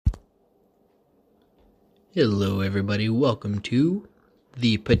Hello, everybody. Welcome to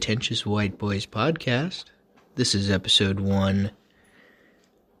the Pretentious White Boys podcast. This is episode 1.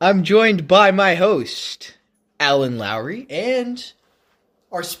 I'm joined by my host, Alan Lowry, and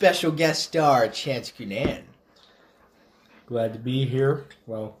our special guest star, Chance Cunan. Glad to be here.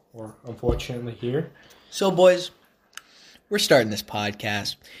 Well, or unfortunately here. So, boys, we're starting this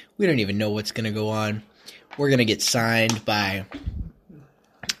podcast. We don't even know what's going to go on. We're going to get signed by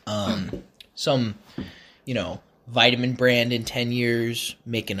some, vitamin brand in 10 years,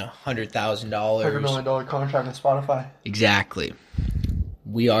 making $100,000. $100 million contract with Spotify. Exactly.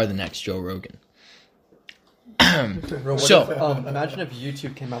 We are the next Joe Rogan. Bro, imagine if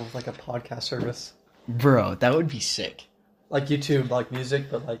YouTube came out with like a podcast service. Bro, that would be sick. Like YouTube, like music,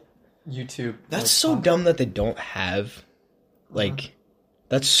 but like YouTube. That's like, so dumb that they don't have,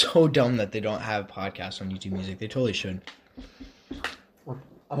 that's so dumb that they don't have podcasts on YouTube Music. They totally should.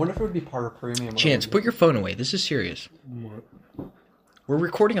 I wonder if it would be part of premium. Chance, put your phone away. This is serious. What? We're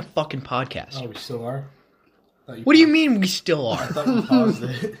recording a fucking podcast. Oh, we still are? What do you mean we still I are? thought you paused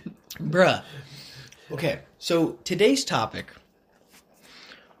it. Bruh. Okay, so today's topic,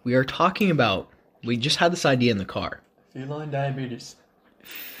 we are talking about, we just had this idea in the car. Feline diabetes.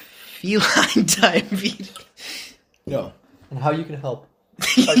 Feline diabetes. No. And how you can help.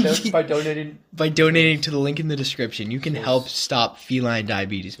 By donating. By donating to the link in the description, you can help stop feline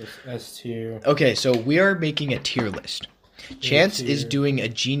diabetes. S tier, Okay, so we are making a tier list. Chance tier. is doing a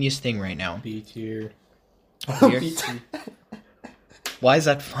genius thing right now. B tier. We're- Why is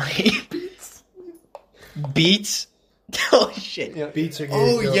that funny? Beats? Oh, shit. Yeah. Beats are good.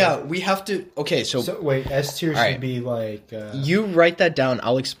 Oh, yeah, we have to... Okay, so Wait, S tier should Alright. be like... you write that down.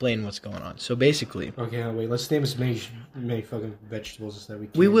 I'll explain what's going on. So basically... Okay, no, wait, let's name as many fucking vegetables that we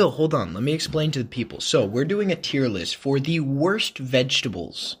can. We will. Hold on. Let me explain to the people. So, we're doing a tier list for the worst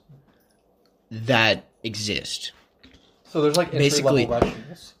vegetables that exist. So there's like Basically- entry-level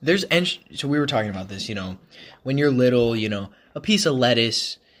vegetables. So we were talking about this, when you're little, a piece of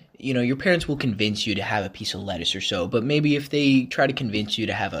lettuce, your parents will convince you to have a piece of lettuce or so, but maybe if they try to convince you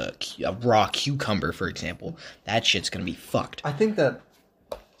to have a raw cucumber, for example, that shit's gonna be fucked. I think that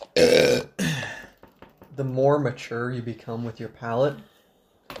the more mature you become with your palate,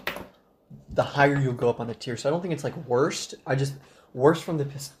 the higher you'll go up on the tier. So I don't think it's like worst. Worst from the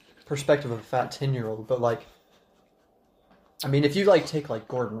perspective of a fat 10-year-old, but like, I mean, if you like take like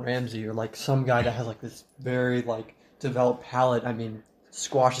Gordon Ramsay or like some guy that has like this very like developed palate, I mean,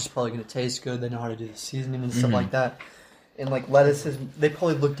 squash is probably going to taste good. They know how to do the seasoning and stuff like that. And like lettuce they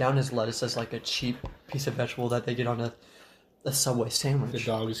probably look down as lettuce as like a cheap piece of vegetable that they get on a Subway The sandwich.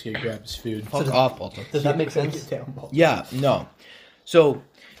 dog is here to grab his food. Fuck off, Balto. Does that make sense? Get down, Paul. Yeah, no. So,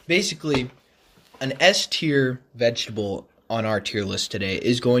 basically, an S tier vegetable on our tier list today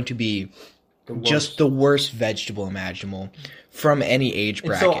is going to be just the worst vegetable imaginable from any age And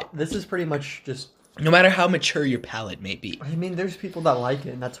bracket. so this is pretty much just. No matter how mature your palate may be. I mean, there's people that like it,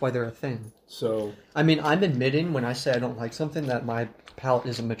 and that's why they're a thing. So, I mean, I'm admitting when I say I don't like something that my palate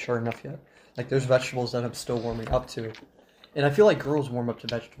isn't mature enough yet. Like, there's vegetables that I'm still warming up to. And I feel like girls warm up to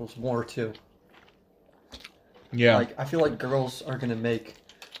vegetables more, too. Yeah. Like, I feel like girls are going to make,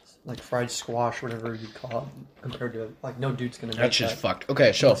 like, fried squash, whatever you call it, compared to, like, no dude's going to make That's that. just fucked.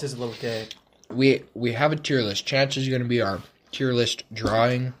 Okay, so This is a little gay. we have a tier list. Chance is going to be our tier list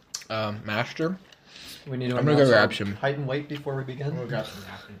drawing master. We need to I'm gonna go announce grab our some. height and weight before we begin.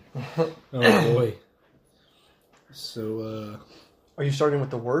 oh boy. So, Are you starting with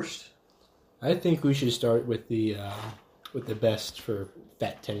the worst? I think we should start with the best for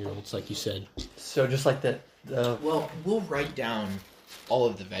fat 10-year-olds, like you said. So just like the Well, we'll write down all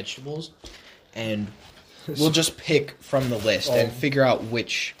of the vegetables, and we'll just pick from the list and figure out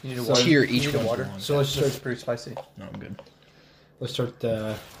which You need a tier water? each You need a one water? belongs So at. let's this is start. pretty spicy. No, I'm good. Let's start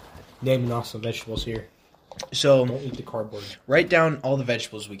naming off some vegetables here. So, Don't eat the cardboard. write down all the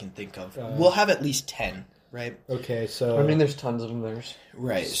vegetables we can think of. We'll have at least 10, right? Okay, so I mean, there's tons of them. There's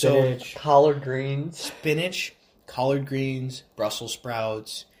Right. spinach. collard greens. So, spinach, collard greens, Brussels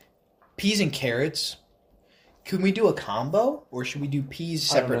sprouts, peas and carrots. Can we do a combo, or should we do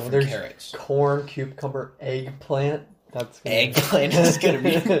peas I don't separate know, from there's carrots? Corn, cucumber, eggplant. That's gonna Eggplant is gonna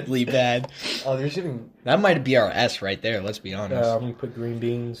be really bad. Oh, there's even That might be our S right there. Let's be honest. I'm gonna put green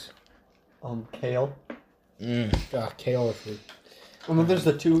beans. kale. Kale or fruit. And then there's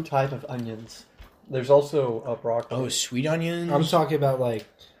the two type of onions. There's also broccoli. Oh, sweet onions. I'm talking about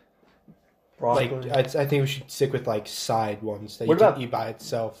broccoli. I think we should stick with side ones that What you can about- eat by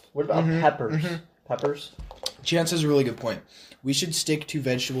itself. What about peppers? Peppers. Chance has a really good point. We should stick to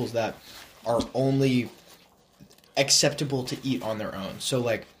vegetables that are only acceptable to eat on their own. So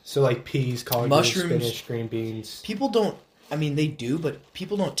like peas, collard Mushrooms. greens, spinach, green beans. people don't. I mean, they do, but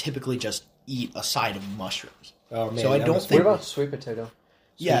people don't typically just eat a side of mushrooms. Oh man! So I that don't was think- What about sweet potato?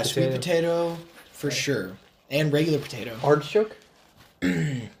 Yeah, Sweet sweet potato for sure, and regular potato. Artichoke?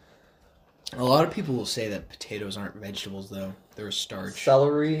 A lot of people will say that potatoes aren't vegetables, though. They're a starch.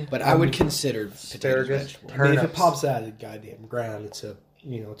 Celery? But I would consider potatoes asparagus, vegetables. I mean, if it turnips. pops out of the goddamn ground, it's a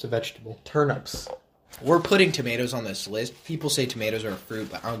vegetable. Turnips. We're putting tomatoes on this list. People say tomatoes are a fruit,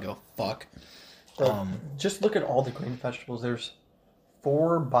 but I don't give a fuck. Just look at all the green vegetables. There's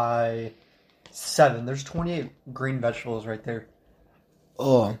 4 by 7. There's 28 green vegetables right there.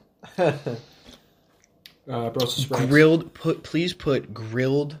 Oh, Brussels sprouts. grilled. Please put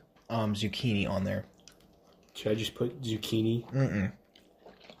grilled zucchini on there. Should I just put zucchini?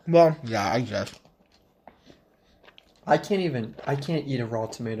 Well, yeah, I guess. I can't eat a raw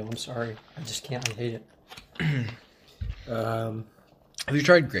tomato. I'm sorry. I just can't. I hate it. Have you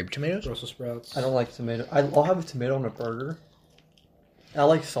tried grape tomatoes? Brussels sprouts. I don't like tomato. I'll have a tomato on a burger. I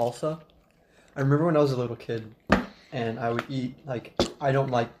like salsa. I remember when I was a little kid, and I would eat, like, I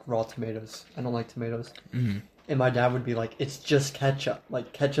don't like raw tomatoes. I don't like tomatoes. Mm-hmm. And my dad would be like, it's just ketchup.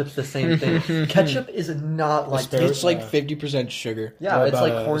 Like, ketchup's the same thing. Ketchup is not like... It's like 50% sugar. yeah, What it's about,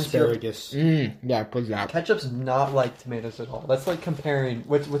 like corn syrup. asparagus. Yeah, put that. Ketchup's not like tomatoes at all. That's like comparing...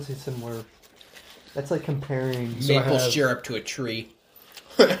 What's a similar... That's like comparing... So I Maple have- syrup to a tree.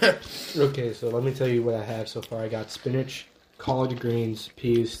 Okay, so let me tell you what I have so far. I got spinach, collard greens,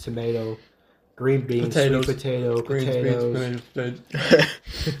 peas, tomato, green beans, Potatoes. sweet potato, potatoes, beans.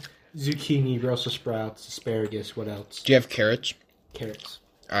 zucchini, Brussels sprouts, asparagus. What else? Do you have carrots? Carrots.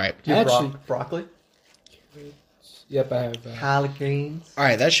 All right. Do you have Actually- broccoli? Yep, I have. Collard greens. All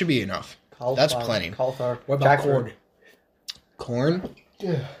right, that should be enough. That's plenty. Cauliflower. What about Jackfruit. Corn? corn?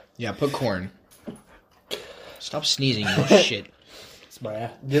 Yeah, Yeah, put corn. Stop sneezing, you little shit. it's my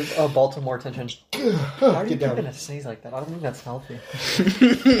ass. Give Baltimore attention. How are you Get down. gonna sneeze like that? I don't think that's healthy.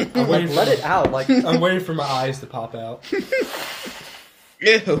 I'm Like, waiting let for it out. Like, I'm waiting for my eyes to pop out.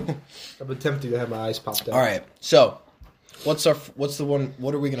 Ew. I'm attempting to have my eyes popped out. All right, so what's the one?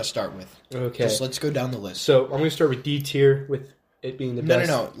 What are we gonna start with? Okay. Just let's go down the list. So I'm gonna start with D tier, with it being the No, best.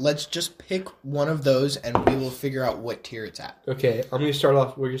 no. Let's just pick one of those, and we will figure out what tier it's at. Okay, I'm gonna start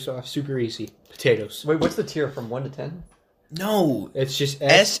off. We're gonna start off super easy. Potatoes. wait, what's the tier from 1 to 10? No, It's just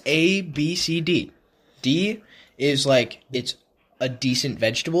S A B C D. D is like it's a decent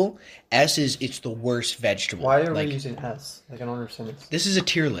vegetable. S is it's the worst vegetable. Why are like, we using S? Like, I don't understand this. Is This is a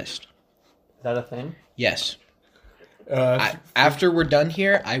tier list. that a thing? Yes. After we're done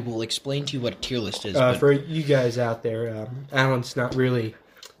here, I will explain to you what a tier list is. but- For you guys out there, Alan's not really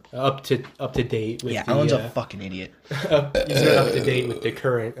up to date with yeah, the, Alan's a fucking idiot. he's not up to date with the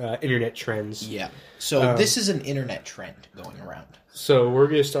current internet trends. Yeah. So this is an internet trend going around. So we're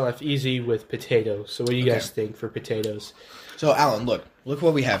gonna start off easy with potatoes. So what do you guys think for potatoes? So Alan, look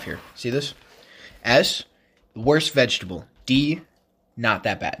what we have here. See this? S, worst vegetable. D, not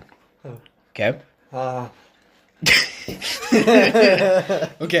that bad. Okay.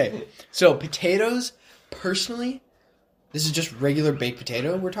 Okay. So potatoes, personally, this is just regular baked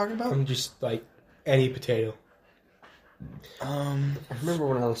potato we're talking about. I'm just like any potato, I remember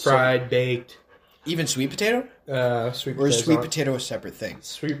when I was fried, baked, Even sweet potato, sweet or is potatoes. sweet potato a separate thing?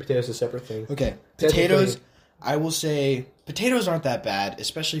 Sweet potatoes is a separate thing. Okay, Technically- potatoes. I will say potatoes aren't that bad,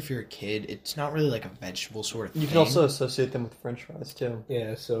 especially if you're a kid. It's not really like a vegetable sort of thing. You can also associate them with French fries too.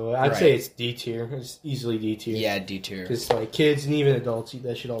 Yeah, so I'd Right. say it's D tier. It's easily D tier. Yeah, D tier. Because like kids and even adults eat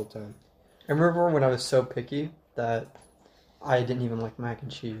that shit all the time. I remember when I was so picky that I didn't even like mac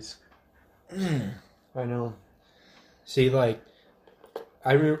and cheese. I know. See, like,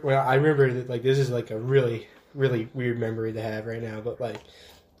 I remember that, like, this is like a really, really weird memory to have right now. But like,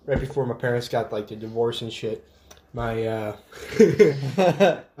 right before my parents got like the divorce and shit, my I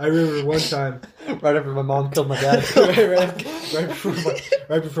remember one time Right after my mom killed my dad.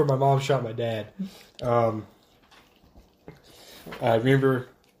 right before my mom shot my dad. I remember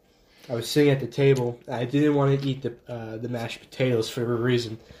I was sitting at the table. I didn't want to eat the mashed potatoes for a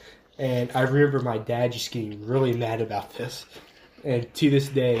reason, and I remember my dad just getting really mad about this. And to this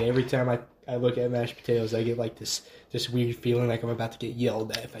day, every time I look at mashed potatoes, I get like this weird feeling like I'm about to get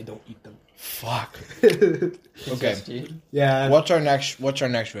yelled at if I don't eat them. Fuck. Okay. PTSD. Yeah. What's our next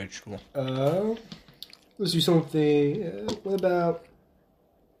vegetable? Let's do something. What about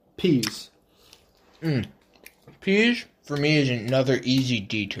peas? Peas for me is another easy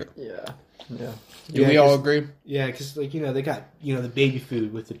D tier. Yeah. Yeah. Do Yeah, we all 'cause- agree? Yeah, because like they got the baby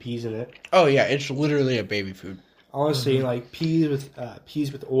food with the peas in it. Oh yeah, it's literally a baby food. Honestly, like peas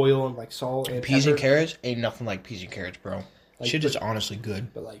with oil and like salt and Peas pepper, and carrots ain't nothing like peas and carrots, bro. Like, Shit is honestly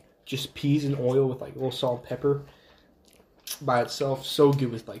good. but like just peas and oil with like a little salt and pepper by itself, so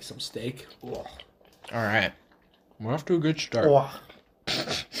good with like some steak. Ugh. All right, we're off to a good start. Oh,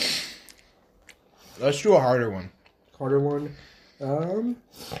 Let's do a harder one. harder one.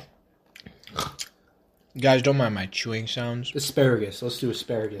 Guys, don't mind my chewing sounds. Asparagus. Let's do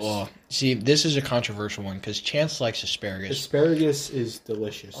asparagus. Well, see, this is a controversial one because Chance likes asparagus. Asparagus is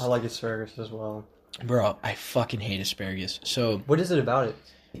delicious. I like asparagus as well. Bro, I fucking hate asparagus. So, What is it about it?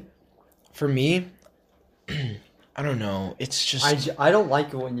 for me, I don't know. It's just... I don't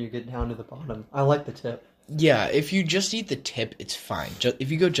like it when you get down to the bottom. I like the tip. Yeah, if you just eat the tip, it's fine.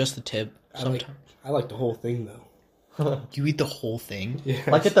 If you go just the tip, sometimes... I like the whole thing though. You eat the whole thing? Yeah.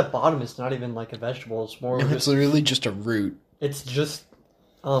 Like at the bottom, it's not even like a vegetable. It's more. No, it's literally just a root. It's just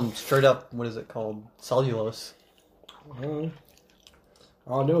straight up. What is it called? Cellulose.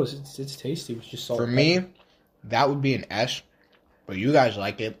 Oh no, it's tasty. It's just salt. For and me, pepper. that would be an S, but you guys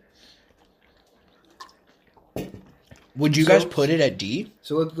like it. Would you guys put it at D?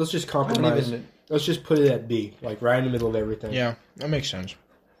 So let's just I don't compromise. even. Let's just put it at B, like right in the middle of everything. Yeah, that makes sense.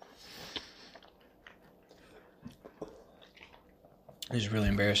 It's really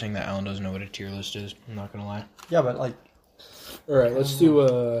embarrassing that Alan doesn't know what a tier list is. I'm not gonna lie. Yeah, but like. All right, let's do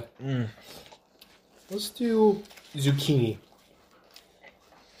Mm. let's do zucchini.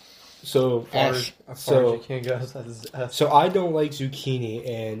 So S. As far as you can go, that's So I don't like zucchini,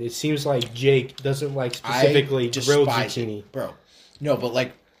 and it seems like Jake doesn't like specifically I grilled despise zucchini. it, bro. No, but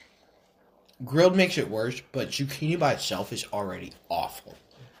like grilled makes it worse. But zucchini by itself is already awful.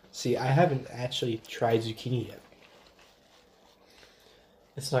 See, I haven't actually tried zucchini yet.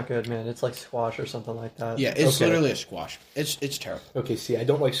 It's not good, man. It's like squash or something like that. Yeah, it's Okay. literally a squash. It's terrible. Okay, see, I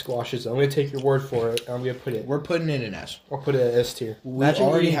don't like squashes. I'm gonna take your word for it. I'm gonna put it. We're putting it in S. I'll put it at S tier. We Imagine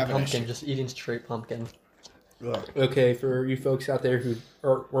already eating have an S pumpkin, tier. just eating straight pumpkin. Okay, for you folks out there who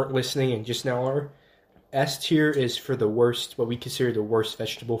weren't listening and just now are, S tier is for the worst, what we consider the worst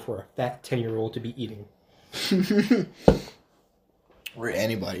vegetable for a fat 10-year-old to be eating. Or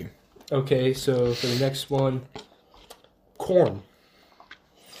anybody. Okay, so for the next one, corn.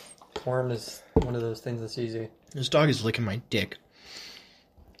 Corn is one of those things that's easy. This dog is licking my dick.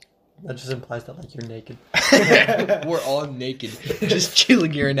 That just implies that like you're naked. We're all naked, just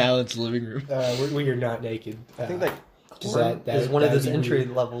chilling here in Alan's living room. When you're not naked. I think that Does corn that- is one of that'd those be entry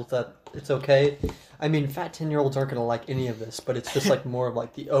weird. levels that it's okay. I mean, fat 10-year-olds aren't gonna like any of this, but it's just like more of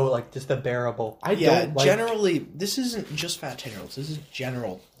like just the bearable. I Yeah, don't like generally, this isn't just fat 10-year-olds. This is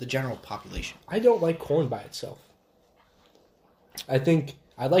the general population. I don't like corn by itself. I think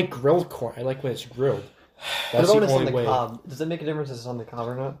I like grilled corn. I like when it's grilled. What That's about when the it's on only the way. cob? Does it make a difference if it's on the cob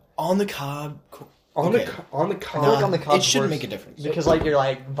or not? On the cob, On okay. on the I cob. feel like on the it cob's shouldn't worse make a difference. because like you're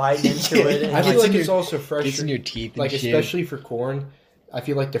like biting into it. And I feel It's like in it's your- also fresher. It's in your teeth and like shit. especially for corn. I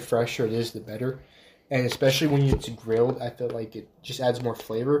feel like the fresher it is, the better. And especially when it's grilled, I feel like it just adds more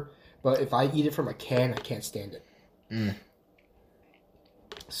flavor. But if I eat it from a can, I can't stand it. Mm.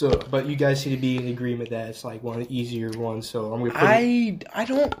 So, but you guys seem to be in agreement that it's like one of the easier ones. So I'm gonna put it. I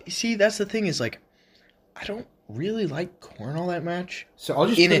don't see. That's the thing is like, I don't really like corn all that much. So I'll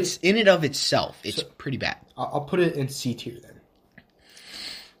just In put its in and of itself, it's So- pretty bad. I'll put it in C tier then.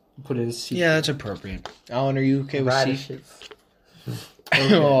 I'll put it in C. Yeah, that's appropriate. Alan, are you okay with C? radishes.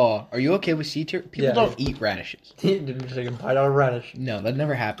 Oh, are you okay with C tier? People Yeah. don't eat radishes. Didn't take a bite out of radish. No, that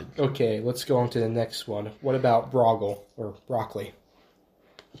never happened. Okay, let's go on to the next one. What about broggle or broccoli?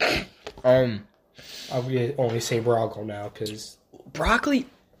 I'm gonna only say broggle now because Broccoli.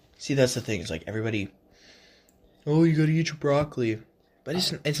 See, that's the thing. It's like everybody. Oh, you gotta eat your broccoli, but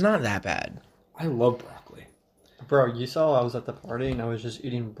it's not that bad. I love broccoli. Bro, you saw I was at the party and I was just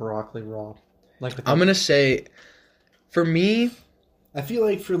eating broccoli raw. Like with I'm gonna say, for me, I feel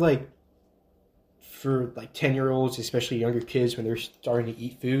like for 10-year-olds, especially younger kids, when they're starting to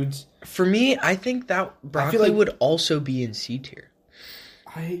eat foods, I think that broccoli like- would also be in C tier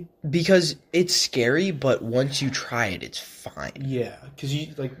because it's scary, but once you try it, it's fine. because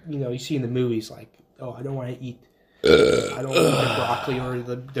you see in the movies like, oh, I don't want to eat. I don't want to eat the broccoli or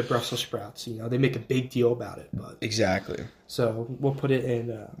the Brussels sprouts. You know, they make a big deal about it. But Exactly. so we'll put it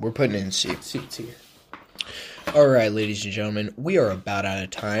in We're putting it in C. C tier. All right, ladies and gentlemen, we are about out of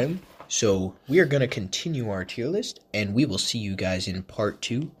time, so we are going to continue our tier list, and we will see you guys in part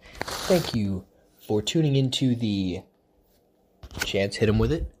 2. Thank you for tuning into the Chance, hit him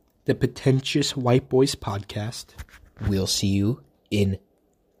with it. The Pretentious White Boys Podcast. We'll see you in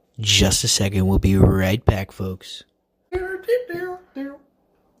just a second. We'll be right back, folks. I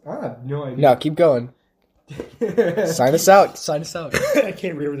have no idea. No, keep going. Sign us out. Sign us out. I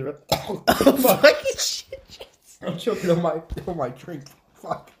can't remember the rest. Oh, fucking shit. I'm choking on my drink.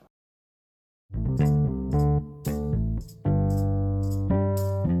 Fuck.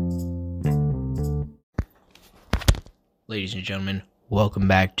 Ladies and gentlemen, welcome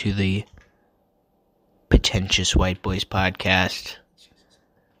back to the Pretentious White Boys Podcast.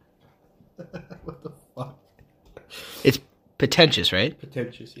 What the fuck? It's pretentious, right?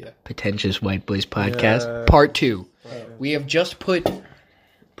 Pretentious, yeah. Pretentious White Boys Podcast, Yeah. Part 2. Oh. We have just put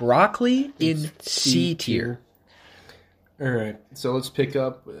broccoli in C tier. All right, so let's pick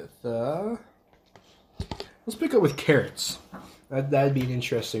up with carrots. That'd be an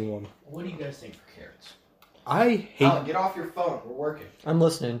interesting one. What do you guys think for carrots? I hate. Get off your phone. We're working. I'm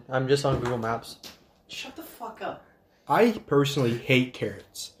listening. I'm just on Google Maps. Shut the fuck up. I personally hate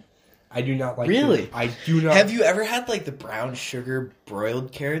carrots. I do not like. Really? Them. I do not. Have you ever had like the brown sugar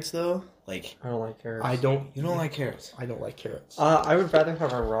broiled carrots though? Like I don't like carrots. I don't. you don't like carrots. I don't like carrots. I would rather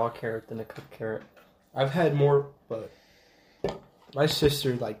have a raw carrot than a cooked carrot. I've had more, but my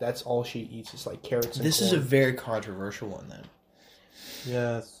sister, like, that's all she eats is like carrots. And This is a corn. very controversial one then.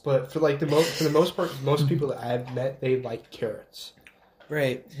 Yes. But for the most part, most people that I've met, they like carrots.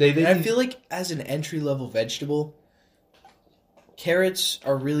 Right. They And I feel like as an entry level vegetable, carrots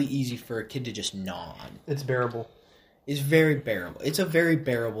are really easy for a kid to just gnaw on. It's bearable. It's very bearable. It's a very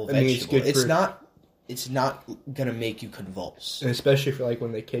bearable I mean, it's vegetable. good It's for- not. It's not gonna make you convulse. And especially for like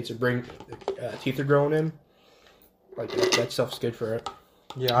when the kids are teeth are growing in, like that stuff's good for it.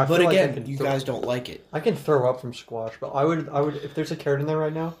 Yeah, I But feel again, like I can you throw- guys don't like it. I can throw up from squash, but I would if there's a carrot in there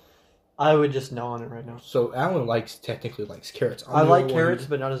right now, I would just gnaw on it right now. So Alan technically likes carrots. I like carrots,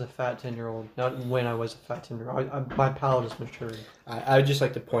 but not as a fat 10-year-old. Not when I was a fat 10-year-old. My palate is matured. I would just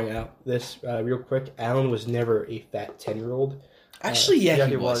like to point out this real quick. Alan was never a fat 10-year-old. Actually, yeah, yeah,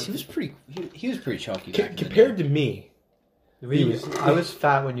 he he was. was. He was pretty. He was pretty chunky. back in the Compared day. to me, I was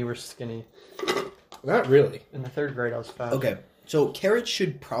fat when you were skinny. not really. In the 3rd grade, I was fat. Okay, so carrots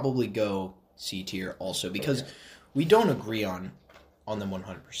should probably go C tier also because we don't agree on them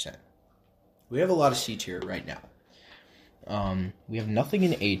 100%. We have a lot of C tier right now. We have nothing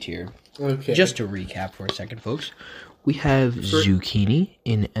in A tier. Okay. Just to recap for a second, folks, we have zucchini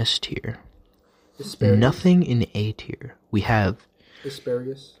in S tier. asparagus. Nothing in A tier. We have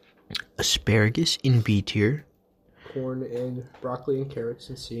Asparagus, asparagus in B tier, corn, and broccoli and carrots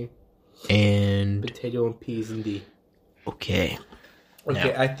in C. and Potato and peas in D. okay.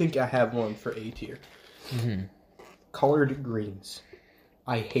 Okay, Now. I think I have one for A tier. Mm-hmm. Collard greens.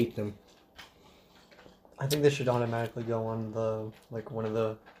 I hate them. I think this should automatically go on one of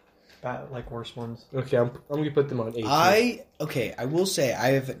the worst ones. Okay, I'm gonna put them on A tier. I will say I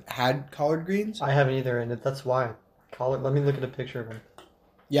haven't had collard greens. I haven't either, and that's why. Let me look at a picture of them.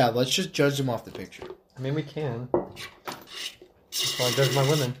 Yeah, let's just judge them off the picture. I mean, we can. That's why I judge my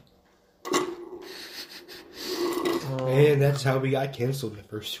women. And that's how we got canceled in the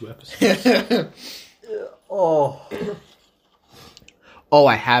first 2 episodes. Oh. Oh,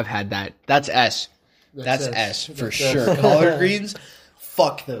 I have had that. That's S. That's S for That's sure. S. Collard greens,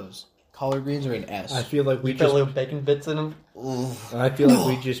 fuck those. Collard greens are an S. I feel like we We put just little bacon bits in them.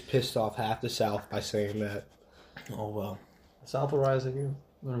 we just pissed off half the South by saying that. Oh well. The South will rise again.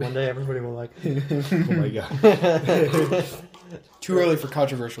 And one day everybody will like it. Oh my god. Too early for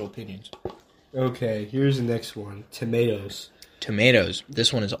controversial opinions. Okay, here's the next one. Tomatoes. Tomatoes.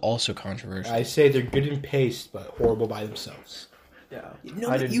 This one is also controversial. I say they're good in paste, but horrible by themselves. Yeah. No,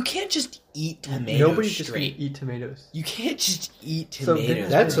 I didn't- you can't just eat tomatoes Nobody's just gonna straight. eat tomatoes. You can't just eat So tomatoes.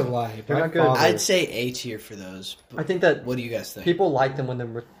 That's a lie. They're My not good. father- I'd say A tier for those. I think that What do you guys think? people like them when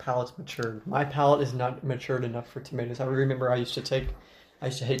their palate's matured. My palate is not matured enough for tomatoes. I remember I used to hate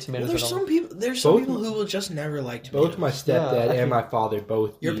tomatoes There's at all. some people. There's some Both- people who will just never like tomatoes. both my stepdad Yeah, I and my father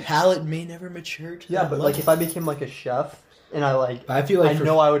both Your eat. palate may never mature to Yeah, that but like level. if I became like a chef and I feel like I for-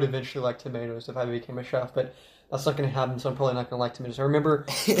 know I would eventually like tomatoes if I became a chef, but that's not going to happen, so I'm probably not going to like tomatoes. I remember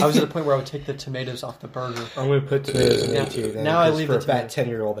I was at a point where I would take the tomatoes off the burger. I'm going to put tomatoes in Yeah. A tier. Then, Now I because leave for the a fat tomatoes.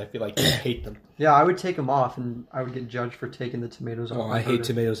 10-year-old, I feel like I hate them. Yeah, I would take them off, and I would get judged for taking the tomatoes off. Oh, my I hate burger.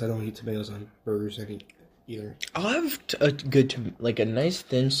 tomatoes. I don't eat tomatoes on burgers either. I'll have a good, like a nice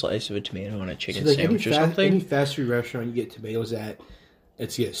thin slice of a tomato on a chicken Any sandwich or any something. fast food restaurant you get tomatoes at,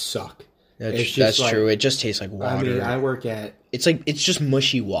 it's gonna suck. It's That's just like- true. It just tastes like water. I mean, I work at it's just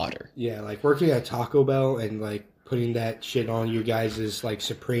mushy water. like working at Taco Bell and like putting that shit on you guys' like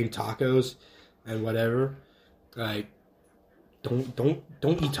supreme tacos and whatever. Like,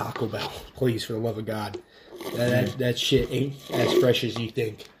 don't eat Taco Bell, please, for the love of God. That shit ain't as fresh as you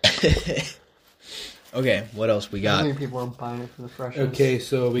think. Okay, what else we I got? think people are buying it for the freshness. Okay,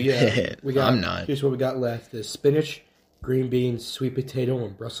 so we got. I'm not. Here's what we got left: is spinach, green beans, sweet potato,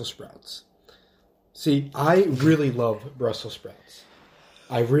 and Brussels sprouts. See, I really love Brussels sprouts.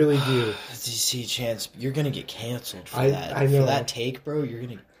 I really do. See, Chance, you're gonna get canceled for I that. know. For that take, bro, you're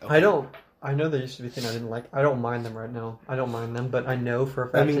gonna. Okay. I know there used to be a thing I didn't like. I don't mind them right now. I don't mind them, but I know for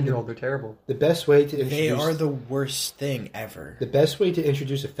a fact 10-year-old they're terrible. The best way to They introduce are the worst thing ever. the best way to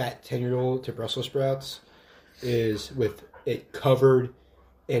introduce a fat 10-year-old to Brussels sprouts is with it covered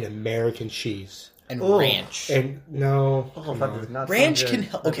in American cheese. And Oh. ranch. And no, Oh, come that on. does not Ranch sound can good.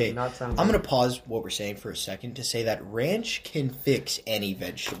 help. That does Okay, not sound I'm good. gonna pause what we're saying for a second to say that ranch can fix any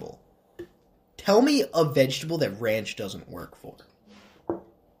vegetable. Tell me a vegetable that ranch doesn't work for.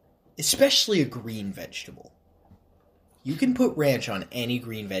 Especially a green vegetable. You can put ranch on any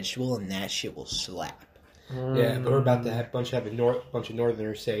green vegetable and that shit will slap. Yeah, but we're about to have a bunch of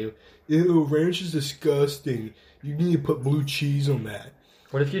Northerners say, "Ew, ranch is disgusting. You need to put blue cheese on that."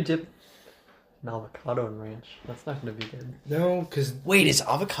 What if you dip an avocado in ranch? That's not going to be good. No, because Wait, is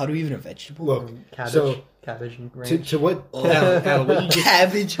avocado even a vegetable? look, Cabbage, cabbage and ranch. to what Alan, what you just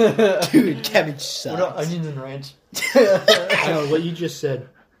Cabbage? Dude, cabbage What about sucks. onions and ranch? Alan, what you just said.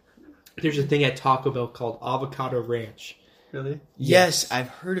 There's a thing at Taco Bell called avocado ranch. Really? Yes, I've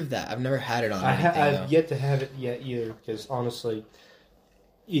heard of that. I've never had it on anything, though. I've yet to have it yet either, because honestly,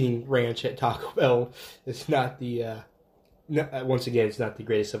 eating ranch at Taco Bell is not the. Once again, it's not the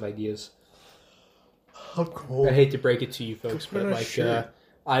greatest of ideas. How cool. I hate to break it to you folks, Put but on a like, shirt.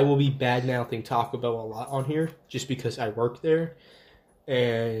 I will be bad mouthing Taco Bell a lot on here just because I work there.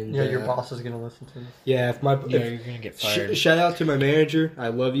 And Yeah, your boss is going to listen to this. Yeah, if my Yeah, you're gonna get fired. shout out to my manager. I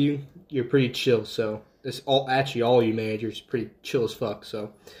love you. You're pretty chill. So this all you managers pretty chill as fuck.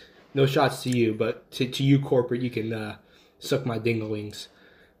 So no shots to you, but to you corporate, you can suck my dinglings.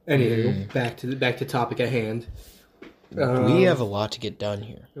 Anywho, back to topic at hand. We have a lot to get done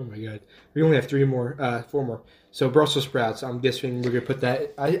here. Oh my god, we only have 4 more. So Brussels sprouts. I'm guessing we're gonna put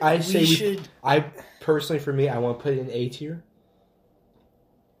that. I say I personally, for me, I want to put it in A tier.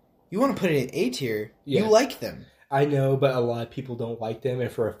 You want to put it in A tier? Yeah. You like them. I know, but a lot of people don't like them,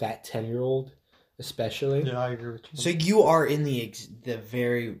 and for a fat 10-year-old, especially. Yeah, I agree with you. So you are in the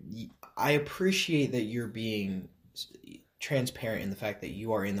very. I appreciate that you're being transparent in the fact that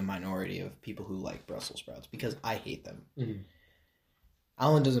you are in the minority of people who like Brussels sprouts because I hate them. Mhm.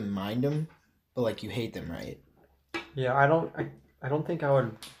 Alan doesn't mind them, but like you hate them, right? Yeah, I don't think I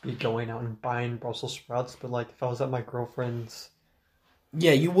would be going out and buying Brussels sprouts, but like if I was at my girlfriend's,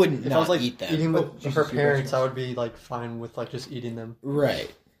 Yeah, you wouldn't if not I was like eat them. eating with Oh, Jesus, her your parents, vegetables. I would be like fine with like just eating them.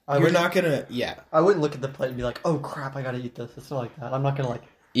 Right. I You're wouldn't- not gonna. Yeah. I wouldn't look at the plate and be like, "Oh crap, I gotta eat this." It's not like that. I'm not gonna like.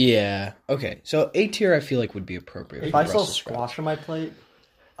 Yeah. Okay. So A tier, I feel like would be appropriate. If for I saw Brussels sprouts. squash on my plate,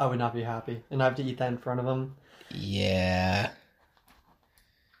 I would not be happy, and I have to eat that in front of them. Yeah.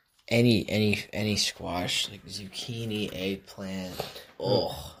 Any squash like zucchini, eggplant.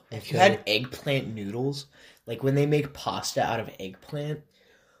 Oh, if you Okay. had eggplant noodles, like when they make pasta out of eggplant,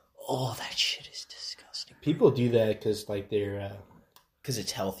 oh, that shit is disgusting. People do that because like they're Because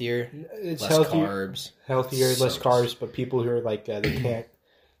it's healthier, it's less healthier, carbs. less So carbs, but people who are like they can't.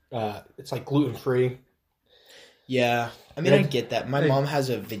 It's like gluten free. Yeah, I mean, Yeah. I get that. My Hey. mom has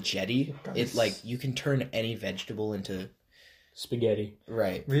a Vegetti. It Guys. like you can turn any vegetable into Spaghetti.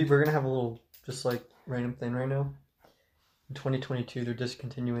 right. We're gonna have a little just like random thing right now. In 2022, they're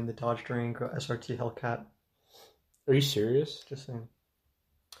discontinuing the Dodge Durango SRT Hellcat. Are you serious? Just saying.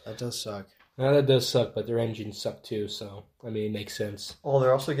 That does suck. No, that does suck, but their engines suck too. So I mean, it makes sense. Oh,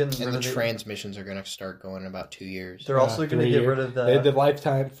 they're also getting And rid the of the. transmissions are gonna start going in about 2 years. They're also gonna 3 get year- rid of The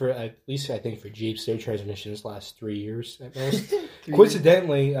lifetime for at least I think for Jeeps, their transmissions last 3 years at most. 3 years.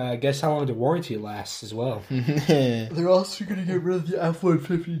 Coincidentally, guess how long the warranty lasts as well. They're also gonna get rid of the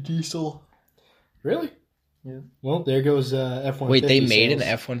F-150 diesel. Really? Yeah. Well, there goes F-150. Wait, they made sales. an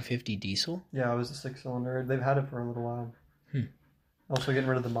F-150 diesel? Yeah, it was a 6-cylinder. They've had it for a little while. Also getting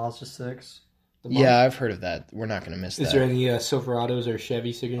rid of the Mazda 6. The Yeah, I've heard of that. We're not going to miss Is that. there any Silverados or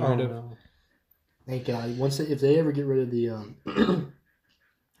Chevys they're getting Oh rid of? no. Thank God. If they ever get rid of the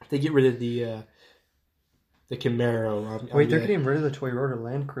if they get rid of the Camaro, Wait, they're getting rid of the Toyota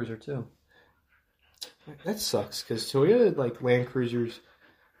Land Cruiser too. that sucks because Toyota like Land Cruisers,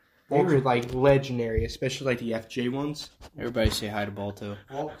 they were like legendary, especially like the FJ ones. Everybody say hi to Balto.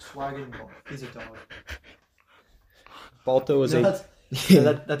 Volkswagen. He's a dog. Balto was No,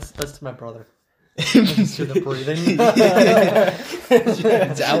 a that's to my brother. That's to the breathing.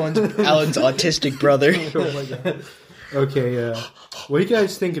 It's Alan's autistic brother. oh my God. Okay, what do you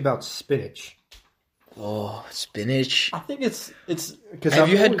guys think about spinach? Oh, spinach. I think it's Because Have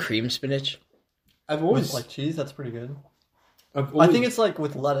you had cream spinach? I've With always like cheese, that's pretty good. I've I always, think it's like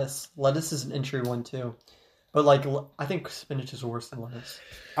with lettuce. Lettuce is an entry one too. But like, I think spinach is worse than lettuce.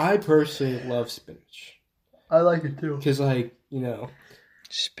 I personally love spinach I like it too. because, like, you know,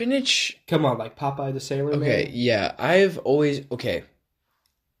 Spinach. come on, like Popeye the Sailor Okay, Man. yeah, I've always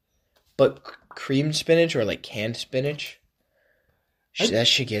but creamed spinach or like canned spinach, that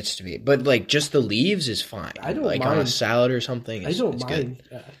shit gets to me. But like just the leaves is fine. I don't like on a mind- salad or something. I don't it's mind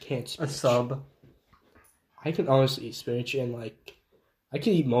canned A spinach. sub. I can honestly eat spinach and like I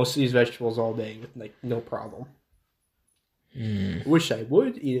can eat most of these vegetables all day with like no problem. good. Wish I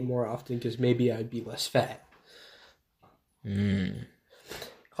would eat it more often because maybe I'd be less fat.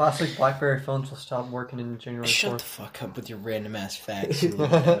 Classic BlackBerry phones will stop working in January Shut the 4th. fuck up with your random ass facts. You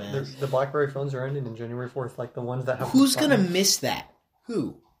little dumbass. The BlackBerry phones are ending in January 4th, like the ones that have. Who's the gonna button. miss that?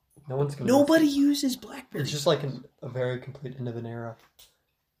 Who? No one's gonna. Nobody miss uses it. BlackBerry. It's just like a very complete end of an era.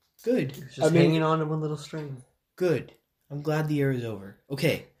 good. It's just hanging on to one little string. Good. I'm glad the era is over.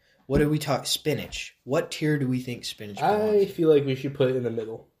 Okay, what did we talk? Spinach. What tier do we think spinach belongs? I feel like we should put it in the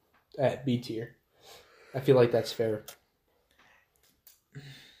middle at B tier. I feel like that's fair.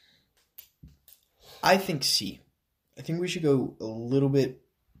 I think C. I think we should go a little bit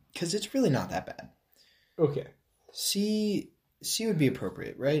because it's really not that bad. Okay. C would be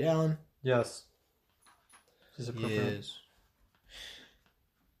appropriate, right, Alan? Yes. Is appropriate. Yes.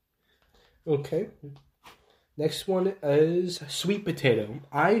 Okay. Next one is sweet potato.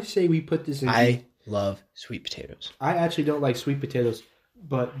 I say we put this in. I love sweet potatoes. I actually don't like sweet potatoes,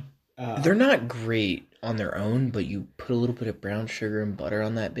 but They're not great on their own, but you put a little bit of brown sugar and butter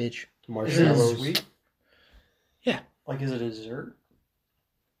on that bitch. Is it marshmallows. sweet? Yeah. Like, is it a dessert?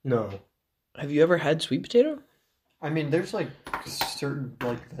 No. Have you ever had sweet potato? I mean, there's like certain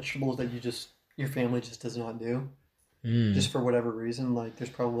like vegetables that your family just does not do, just for whatever reason. Like, there's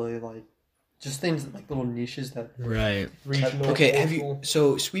probably like just things like little niches that. Right. Regional. Okay, have you local.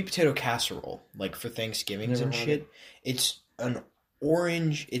 so sweet potato casserole, like for Thanksgivings Never and had shit, it's an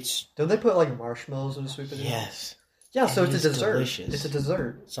orange, Don't they put like marshmallows in a sweet potato? yes. Yeah, so And it's a it's dessert. delicious. It's a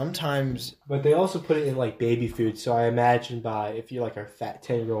dessert. Sometimes But they also put it in like baby food. So I imagine if you're like a fat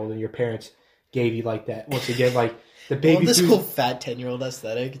 10-year-old and your parents gave you like that, once again, like the baby this food. whole fat 10-year-old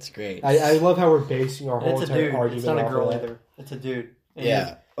aesthetic, it's great. I love how we're basing our And whole it's a entire dude. argument It's not a off girl of that. either. It's a dude. And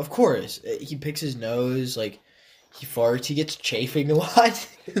Yeah, of course. He picks his nose, like he farts. He gets chafing a lot.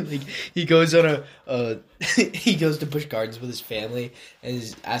 Like he goes on he goes to Busch Gardens with his family and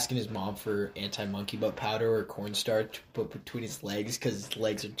is asking his mom for anti-monkey butt powder or cornstarch to put between his legs because his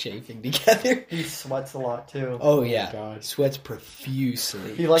legs are chafing together. He sweats a lot too. Oh yeah, God. sweats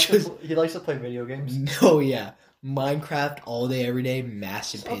profusely. He likes Just- he likes to play video games. Oh yeah, Minecraft all day every day,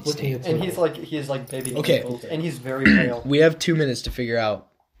 massive Stop paint looking stains. at And he's like baby Okay. ankles, and he's very pale. We have 2 minutes to figure out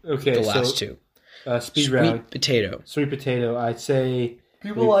Okay, the last so two. speed Sweet round. potato. Sweet potato. I'd say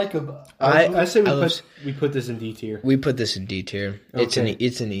People like him. I say I love- we put this in D tier. We put this in D tier. Okay.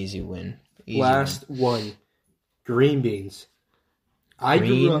 It's an easy win. Easy Last one, green beans. I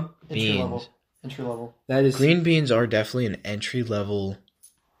Green grew up. Entry beans. level. Entry level. That is. Green beans are definitely an entry level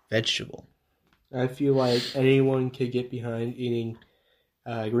vegetable. I feel like anyone could get behind eating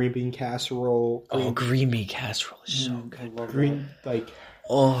green bean casserole. Green bean casserole is so good. I love green like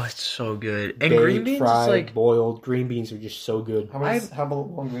Oh, it's so good. And baked, green beans fried, is like boiled. Green beans are just so good. that. How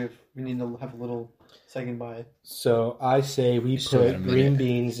long we need to have a little second by. So I say we still got a put minute. green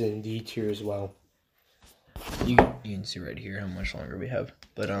beans in D tier as well. you can see right here how much longer we have.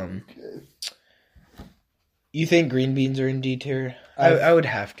 But you think green beans are in D tier? I would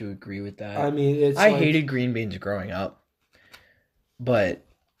have to agree with that. I mean, it's I like, hated green beans growing up, but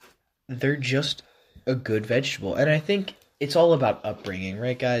they're just a good vegetable. And I think it's all about upbringing,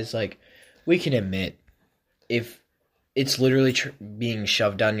 right, guys? Like, we can admit if it's literally being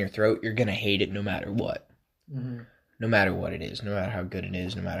shoved down your throat, you're going to hate it no matter what. Mm-hmm. No matter what it is, no matter how good it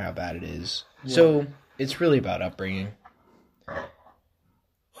is, no matter how bad it is. Yeah. So, it's really about upbringing.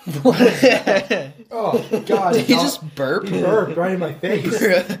 Oh God! Did he just burp? He burped right in my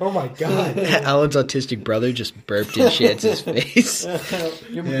face. Oh my God! Alan's autistic brother just burped in Chance's face.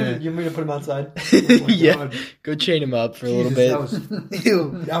 You want me to put him outside? Yeah, God. go chain him up for a Jesus, little that bit.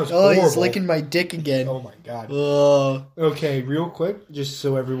 was that was Oh, he's horrible. licking my dick again. Oh my God! Oh, Okay, real quick, just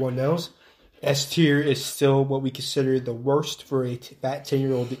so everyone knows, S tier is still what we consider the worst for a fat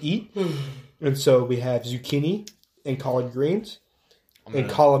 10-year-old to eat, and so we have zucchini and collard greens. In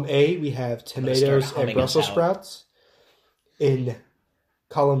column A, we have tomatoes humming and Brussels us out. sprouts. In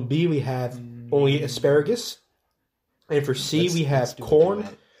column B, we have only asparagus. And for C, we have corn,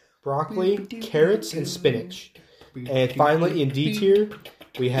 broccoli, carrots, and spinach. And finally, in D tier,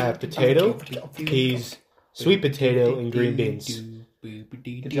 We have potato, peas, sweet potato, and green beans.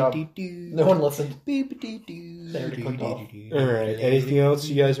 Good job. No one listened. They already clicked off. All right. Anything else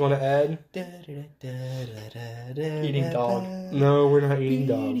you guys want to add? Eating dog. No, we're not eating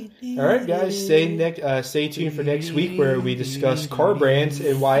dog. All right, guys. Stay tuned for next week where we discuss car brands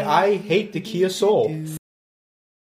and why I hate the Kia Soul.